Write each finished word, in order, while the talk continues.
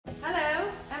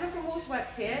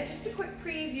Waterworks here, just a quick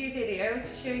preview video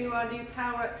to show you our new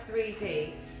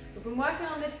PowerUP3D. We've been working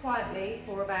on this quietly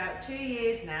for about 2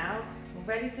 years now. We're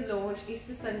ready to launch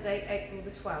Easter Sunday, April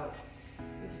the 12th.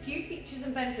 There's a few features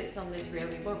and benefits on this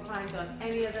reel you won't find on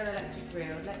any other electric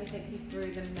reel. Let me take you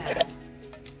through them now.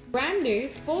 Brand new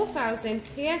 4000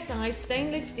 PSI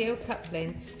stainless steel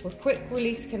coupling with quick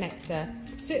release connector,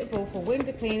 suitable for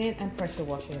window cleaning and pressure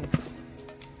washing.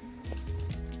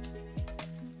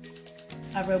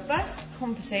 A robust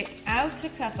composite outer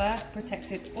cover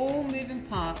protected all moving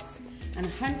parts and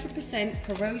 100%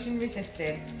 corrosion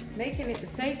resistant, making it the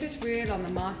safest reel on the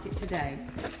market today.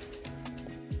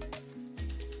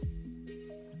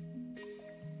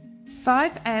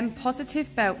 5M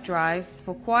positive belt drive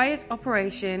for quiet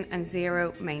operation and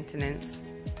zero maintenance.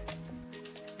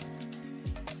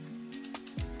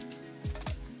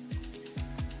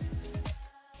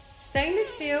 Stainless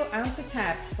steel outer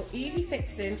tabs for easy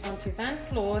fixing onto van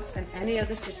floors and any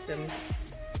other systems.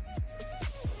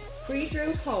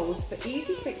 Pre-drilled holes for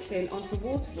easy fixing onto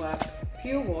Waterworks,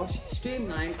 Pure Wash,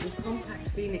 Streamlines and compact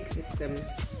Phoenix systems.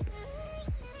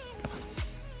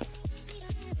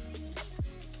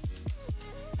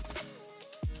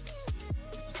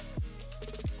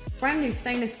 Brand new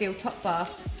stainless steel top bar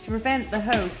to prevent the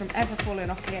hose from ever falling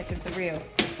off the edge of the reel.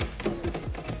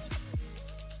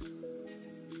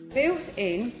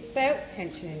 Built-in belt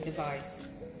tensioning device.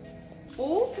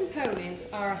 All components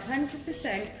are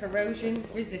 100% corrosion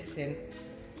resistant.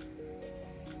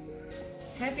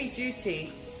 Heavy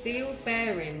duty sealed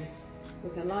bearings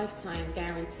with a lifetime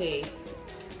guarantee.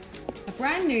 A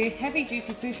brand new heavy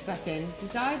duty push button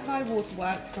designed by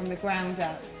Waterworks from the ground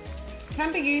up.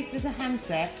 Can be used as a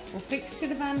handset or fixed to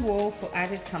the van wall for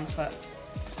added comfort.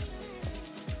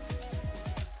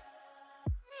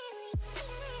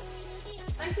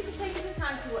 Thank you for taking the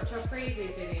time to watch our preview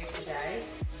video today.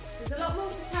 There's a lot more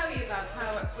to tell you about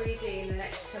PowerUP3D in the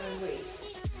next coming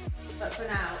weeks, but for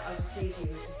now I'll just leave you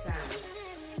with the sound.